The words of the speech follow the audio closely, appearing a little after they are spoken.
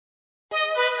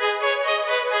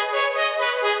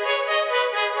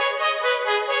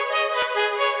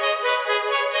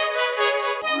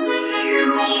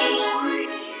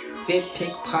fit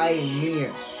pick pioneer,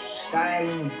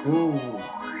 styling guru,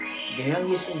 the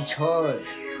youngest in charge,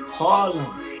 Harlem.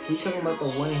 We talking about the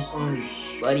one and only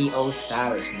Bloody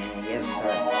Osiris, man. Yes,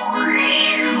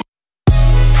 sir.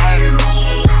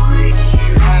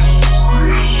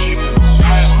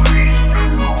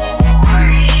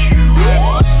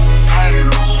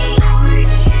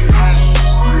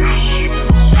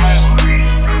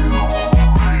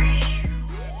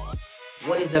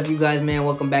 What is up, you guys, man?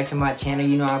 Welcome back to my channel.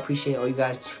 You know, I appreciate all you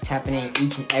guys tapping in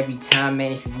each and every time,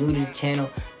 man. If you're new to the channel,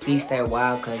 please stay a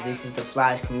while, because this is the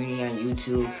flyest community on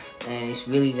YouTube, and it's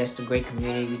really just a great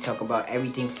community. We talk about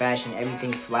everything fashion,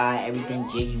 everything fly, everything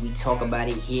jiggy. We talk about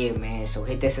it here, man. So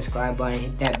hit that subscribe button,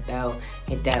 hit that bell,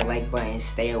 hit that like button, and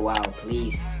stay a while,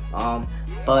 please.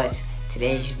 But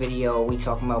today's video, we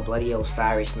talking about Bloody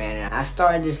Osiris, man. And I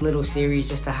started this little series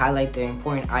just to highlight the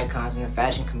important icons in the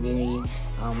fashion community.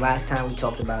 Last time we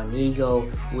talked about Nigo,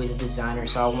 who is a designer,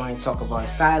 so I wanted to talk about a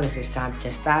stylist this time,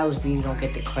 because stylists really don't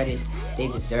get the credits they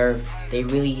deserve. They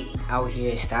really out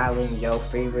here styling your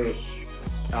favorite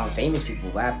famous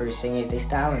people, rappers, singers. They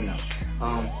styling them,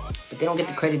 but they don't get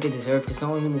the credit they deserve because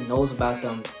no one really knows about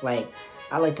them. Like,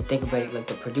 I like to think about it like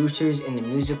the producers in the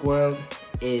music world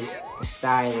is the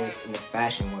stylists in the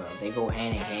fashion world. They go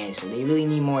hand in hand, so they really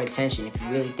need more attention if you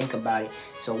really think about it.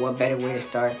 So what better way to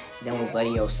start than with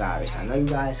Bloody Osiris? I know you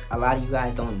guys, a lot of you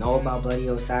guys don't know about Bloody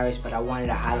Osiris, but I wanted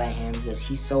to highlight him because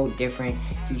he's so different.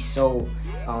 He's so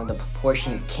the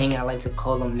proportion king, I like to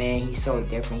call him, man. He's so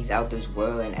different. He's out this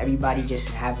world, and everybody just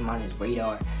have him on his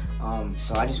radar.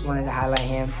 So I just wanted to highlight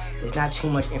him. There's not too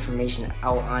much information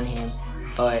out on him,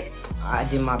 but I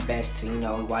did my best to, you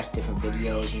know, watch different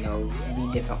videos, you know,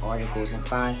 read different articles, and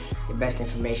find the best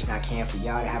information I can for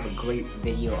y'all to have a great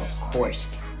video, of course.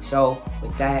 So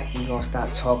with that, we're gonna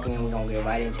stop talking and we're gonna get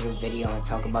right into the video and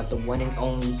talk about the one and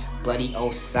only Bloody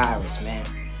Osiris, man.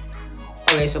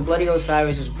 Okay, so Bloody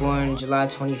Osiris was born July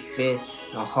 25th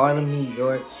in Harlem, New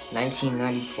York,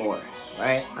 1994.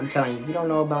 Right? I'm telling you, if you don't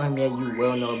know about him yet, you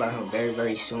will know about him very,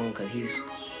 very soon, because he's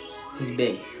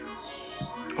big.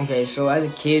 Okay, so as a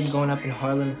kid growing up in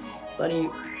Harlem, Bloody,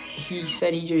 he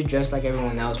said he just dressed like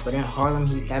everyone else, but in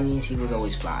Harlem, that means he was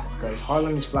always fly, because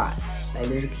Harlem is fly. Like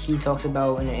this, he talks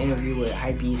about in an interview with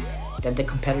Hypebeast that the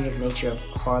competitive nature of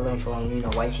Harlem, from, you know,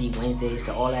 White Tea Wednesdays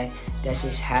to all that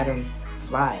just had him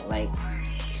fly. Like,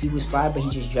 he was fly, but he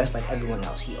just dressed like everyone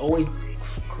else.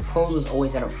 Clothes was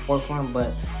always at a forefront,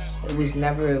 but it was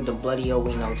never the Bloody O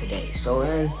we know today. So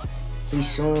then he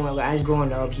soon, as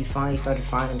growing up, he finally started to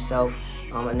find himself.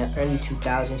 In the early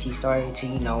 2000s, he started to,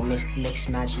 you know, mix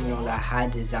match, you know, that high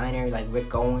designer like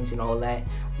Rick Owens and all that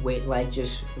with like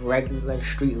just regular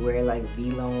streetwear like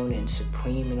V-Lone and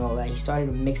Supreme and all that. He started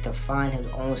to mix to find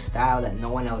his own style that no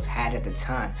one else had at the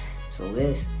time. So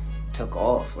this took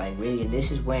off, like, really. And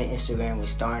this is when Instagram was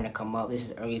starting to come up. This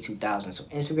is early 2000s, so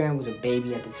Instagram was a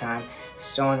baby at the time,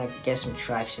 starting to get some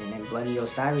traction. And Bloody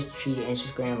Osiris treated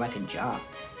Instagram like a job.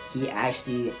 He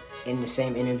actually, in the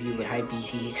same interview with Hypebeast,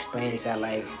 he explains that,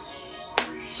 like,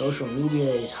 social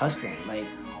media is hustling. Like,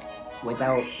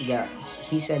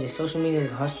 he said his social media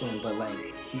is hustling, but like,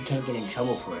 you can't get in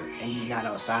trouble for it and you're not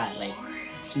outside. Like,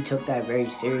 he took that very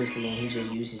seriously, and he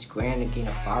just used his brand to gain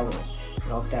a following.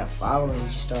 And off that following, he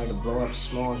just started to blow up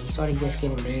small. He started just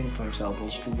getting a name for himself in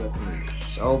the streetwear community.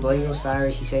 So Bloody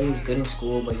Osiris, he said he was good in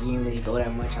school, but he didn't really go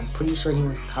that much. I'm pretty sure he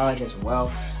went to college as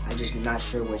well. I'm just not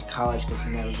sure which college, because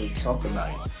he never really talked about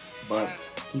it. But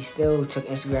he still took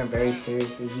Instagram very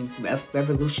seriously. He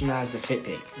revolutionized the fit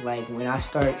pic. Like, when I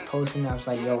started posting, I was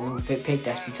like, yo, new fit pic,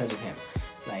 that's because of him.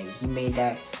 Like, he made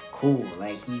that cool.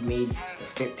 Like, he made the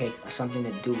fit pic something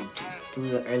to do through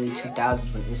the early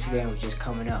 2000s when Instagram was just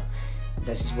coming up.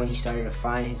 This is when he started to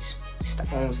find his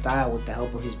own style with the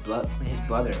help of his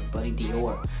brother, Bloody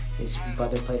Dior. His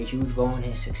brother played a huge role in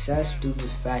his success due to the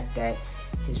fact that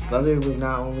his brother was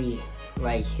not only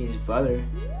like his brother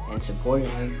and supported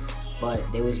him, but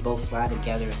they was both fly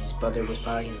together, and his brother was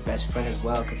probably his best friend as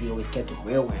well, because he always kept it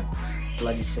real with him.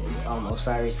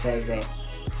 Osiris says that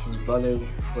his brother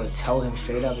would tell him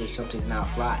straight up if something's not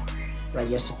fly. Like,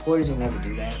 your supporters will never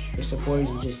do that. Your supporters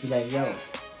will just be like, yo,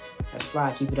 that's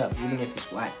fly, keep it up, even if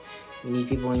it's whack. You need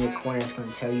people in your corner that's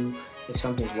gonna tell you if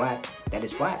something's whack, that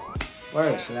it's whack.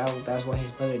 Word. So that's what his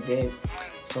brother did.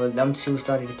 So them two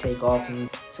started to take off. And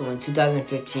so in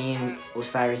 2015,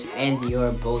 Osiris and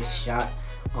Dior both shot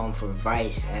for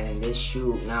Vice, and in this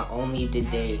shoot, not only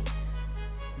did they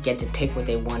get to pick what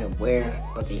they want to wear,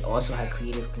 but they also had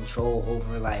creative control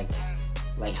over like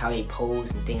how they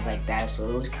pose and things like that. So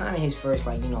it was kind of his first,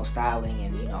 like, you know, styling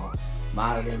and, you know,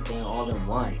 modeling thing all in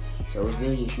one. So it was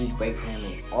really a huge break for him.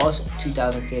 And also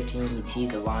 2015, he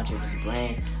teased the launch of his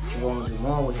brand, Jerome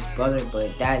with his brother,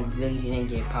 but that really didn't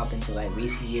get popped into like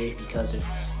recent years because of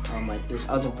like this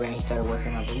other brand he started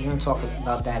working on. But we're gonna talk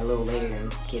about that a little later when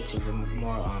we get to the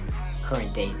more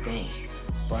current day things.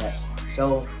 But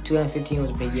so 2015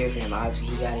 was a big year for him.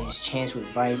 Obviously, he got his chance with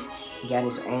Vice. He got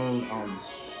his own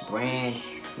brand.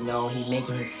 You know, he's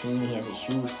making his scene. He has a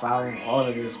huge following, all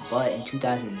of this. But in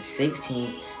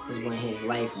 2016 is when his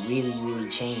life really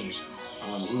changed.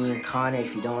 Ian Connor,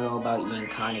 if you don't know about Ian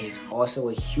Connor, he's also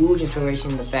a huge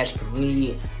inspiration in the fashion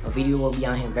community. A video will be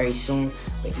on him very soon.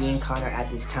 But Ian Connor at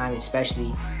this time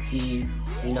especially, he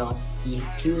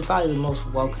was probably the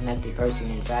most well-connected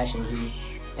person in fashion.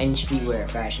 In streetwear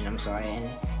fashion, I'm sorry. And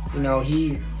you know,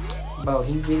 he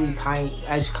really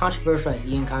as controversial as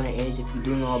Ian Connor is, if you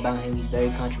do know about him, he's very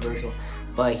controversial,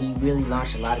 but he really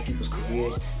launched a lot of people's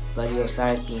careers, Bloody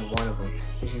Osiris being one of them.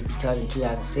 This is because in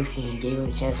 2016 he gave him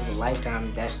the chance of a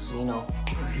lifetime. That's, you know,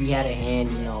 he had a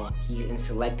hand, you know, in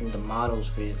selecting the models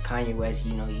for Kanye West,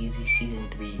 you know, Yeezy Season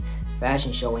 3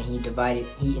 fashion show, and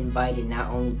he invited not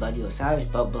only Bloody Osiris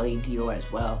but Bloody Dior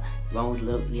as well, along with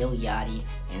Lil Yachty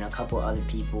and a couple other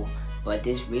people. But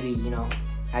this really, you know,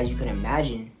 as you can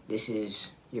imagine, this is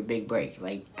your big break.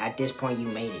 Like, at this point, you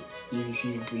made it. Yeezy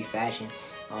Season 3 fashion,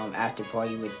 after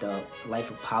party with the Life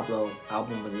of Pablo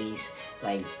album release.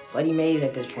 Like, Bloody made it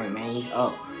at this point, man. He's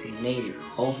up. He made it.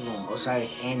 Both of them,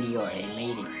 Osiris and Dior, they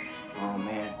made it.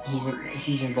 Man,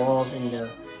 he's involved in the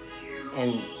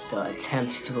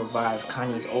attempt to revive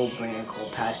Kanye's old brand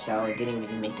called Pastel. It didn't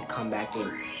really make the comeback it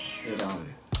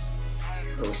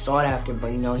was sought after,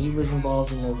 but you know, he was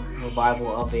involved in the revival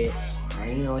of it.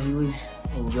 You know, he was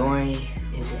enjoying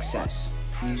his success.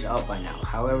 He was up by now.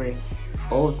 However,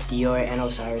 both Dior and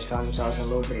Osiris found themselves in a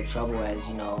little bit of trouble, as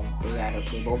you know,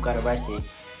 they both got arrested.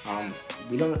 I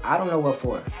don't know what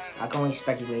for. I can only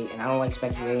speculate, and I don't like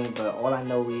speculating, but all I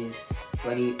know is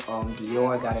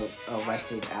Dior got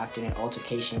arrested after an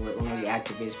altercation with Uno the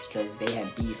Activist because they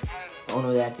had beef.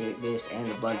 Uno the Activist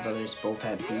and the Blood Brothers both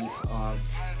had beef.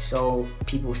 So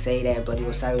people say that Bloody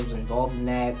Osiris was involved in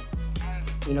that.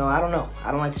 You know, I don't know. I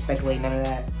don't like to speculate, none of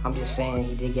that. I'm just saying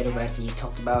he did get arrested. He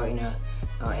talked about in a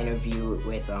interview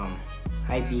with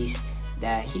Hypebeast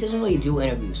that he doesn't really do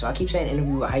interviews. So I keep saying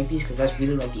interview with Hypebeast because that's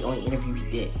really like the only interview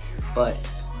he did. But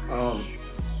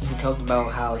he talked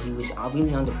about how he was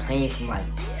really on the plane from like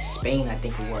Spain, I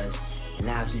think it was, and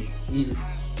now he's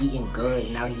eating good,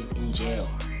 and now he's in jail.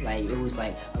 Like, it was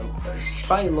like it's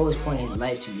probably the lowest point in his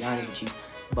life, to be honest with you.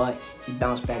 But he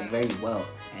bounced back very well,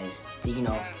 as you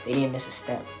know, they didn't miss a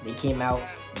step. They came out,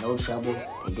 no trouble,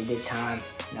 they did their time,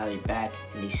 now they're back,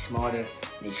 and they're smarter, and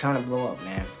they're trying to blow up,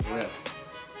 man, for real.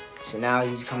 So now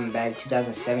he's coming back.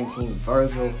 2017,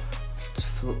 Virgil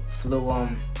flew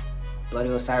Bloody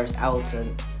Osiris out to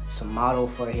some model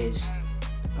for his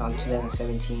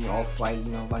 2017 Off-White,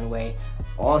 you know, runway.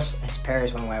 Also, his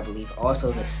Paris runway, I believe.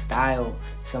 Also, to style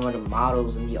some of the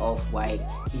models in the Off-White.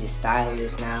 He's a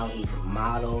stylist now. He's a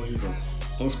model. He's an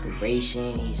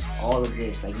inspiration. He's all of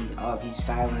this. Like, he's up. He's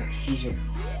styling. He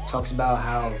talks about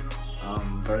how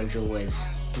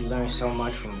he learned so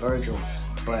much from Virgil,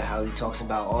 but how he talks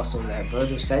about also that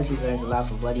Virgil says he learned a lot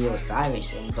from Bloody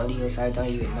Osiris, and Bloody Osiris don't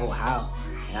even know how.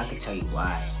 And I can tell you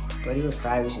why. Bloody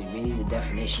Osiris is really the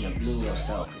definition of being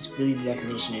yourself. It's really the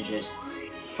definition of just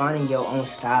finding your own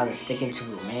style and sticking to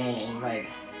it, man. And like,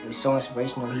 it's so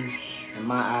inspirational. He's, in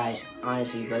my eyes,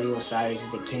 honestly, Bloody Osiris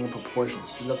is the king of proportions.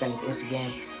 If you look at his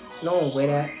Instagram, no one will wear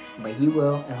that, but he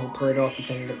will, and he'll pull it off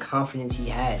because of the confidence he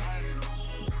has.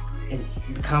 And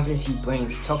the confidence he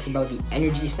brings. He talks about the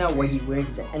energy. It's not what he wears,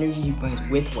 it's the energy he brings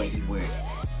with what he wears.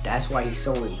 That's why he's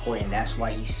so important. That's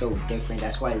why he's so different.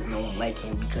 That's why there's no one like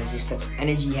him, because just such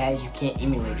energy he has, you can't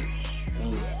emulate it.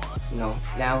 And you know,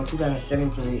 now in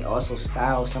 2017, he also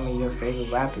styled some of your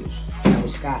favorite rappers.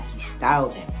 Travis Scott, he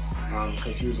styled him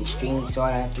because he was extremely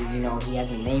sought after. You know, he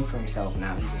has a name for himself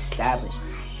now. He's established.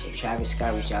 So Travis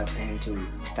Scott reached out to him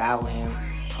to style him.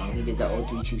 He did the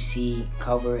 032C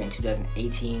cover in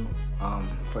 2018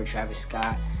 for Travis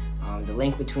Scott. The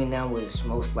link between them was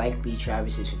most likely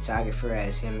Travis's photographer,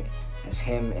 as him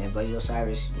and Bloody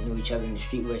Osiris knew each other in the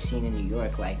streetwear scene in New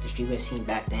York. Like, the streetwear scene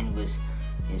back then was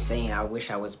insane. I wish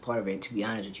I was part of it, to be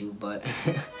honest with you, but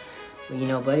you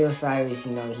know, Bloody Osiris,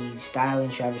 you know, he's styling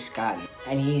Travis Scott,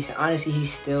 and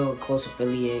he's still a close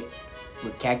affiliate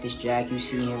with Cactus Jack. You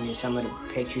see him in some of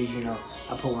the pictures, you know,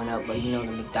 I put one up, but you know,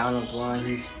 the McDonald's one,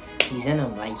 he's in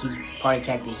them. Like, he's part of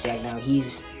Cactus Jack now.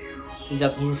 He's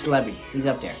a celebrity. He's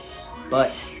up there.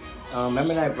 But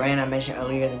Remember that brand I mentioned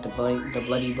earlier that the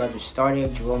Bloody Brothers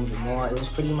started, Jerome Jamal? It was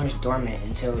pretty much dormant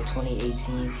until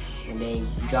 2018 when they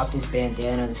dropped this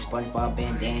bandana, the SpongeBob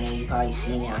bandana. You probably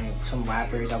seen it on some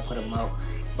rappers. I'll put them up.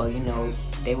 But you know,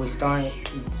 they were starting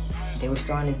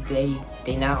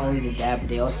they not only did that, but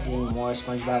they also did more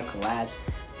SpongeBob collabs.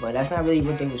 But that's not really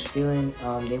what they was feeling.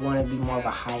 They want to be more of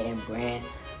a high-end brand.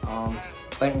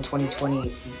 But in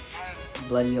 2020,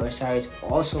 Bloody Osiris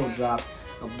also dropped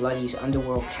a Bloody's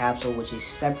Underworld capsule, which is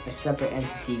a separate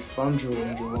entity from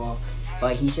Jerome Jewel.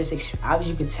 But he's just, as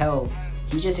you could tell,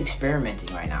 he's just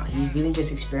experimenting right now. He's really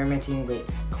just experimenting with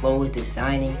clothes,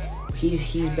 designing.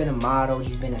 He's been a model,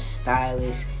 he's been a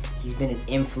stylist, he's been an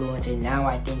influencer. Now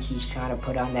I think he's trying to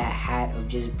put on that hat of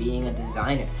just being a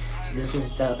designer. So this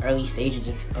is the early stages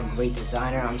of a great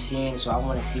designer I'm seeing. So I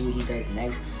want to see what he does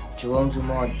next. Jerome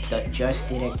Jamal just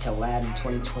did a collab in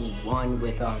 2021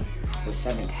 with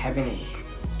Seventh Heaven, and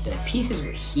the pieces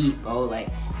were heat, bro. Like,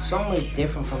 so much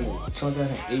different from the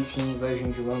 2018 version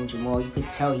of Jerome Jamal. You could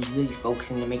tell he's really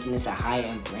focusing on making this a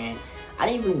high-end brand. I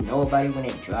didn't really know about it when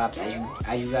it dropped. As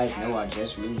you guys know, I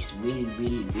just really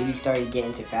started getting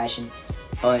into fashion.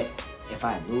 But if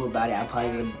I knew about it, I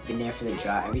probably would have been there for the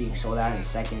drop. Everything sold out in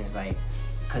seconds, like,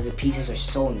 because the pieces are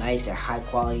so nice. They're high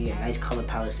quality, they're nice color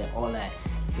palettes, they're all that.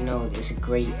 You know, it's a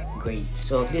great.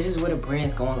 So if this is where the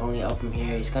brand's going only up from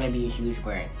here, it's gonna be a huge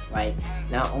brand. Like,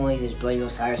 not only does Bloody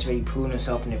Osiris already proven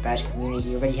himself in the fashion community,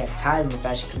 he already has ties in the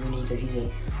fashion community because he's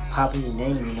a popular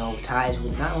name. You know, ties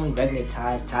with not only regular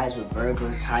ties with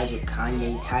Virgil, ties with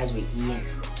Kanye, ties with Ian,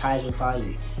 ties with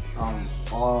probably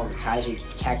all the ties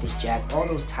with Cactus Jack, all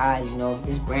those ties. You know,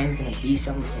 this brand's gonna be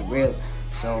something for real.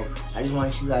 So I just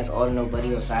wanted you guys all to know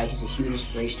Bloody Osiris. He's a huge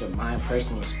inspiration of mine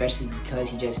personally, especially because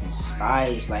he just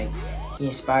inspires. Like, he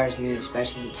inspires me,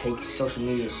 especially to take social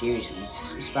media seriously.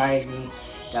 It inspires me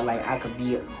that, like, I could be,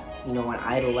 you know, an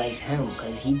idol like him,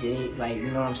 because he did it. Like, you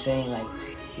know what I'm saying? Like,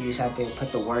 you just have to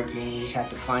put the work in. You just have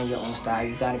to find your own style.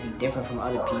 You gotta be different from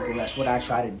other people. That's what I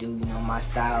try to do. You know, my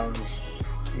style is,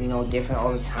 you know, different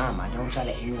all the time. I don't try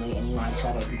to emulate anyone. I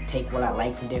try to take what I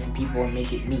like from different people and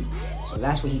make it me. So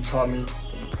that's what he taught me.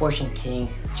 The Proportion King.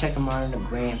 Check him out on the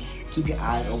gram. Keep your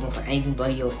eyes open for anything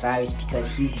Bloody Osiris,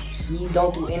 because he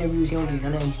don't do interviews. He don't do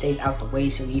none of that. He stays out the way.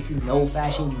 So if you know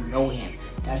fashion, you know him.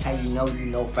 That's how you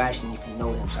know fashion, if you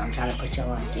know him. So I'm trying to put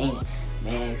y'all on game,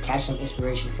 man. Catch some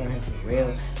inspiration from him for real.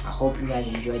 I hope you guys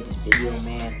enjoyed this video,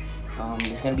 man.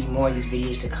 There's gonna be more of these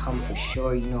videos to come for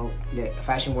sure. You know, the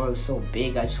fashion world is so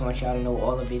big. I just want y'all to know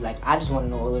all of it. Like, I just want to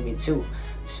know all of it too.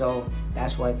 So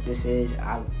that's what this is.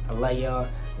 I love y'all.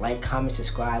 Like, comment,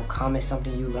 subscribe, comment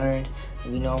something you learned.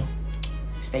 And, you know,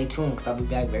 stay tuned, because I'll be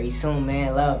back very soon,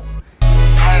 man. Love.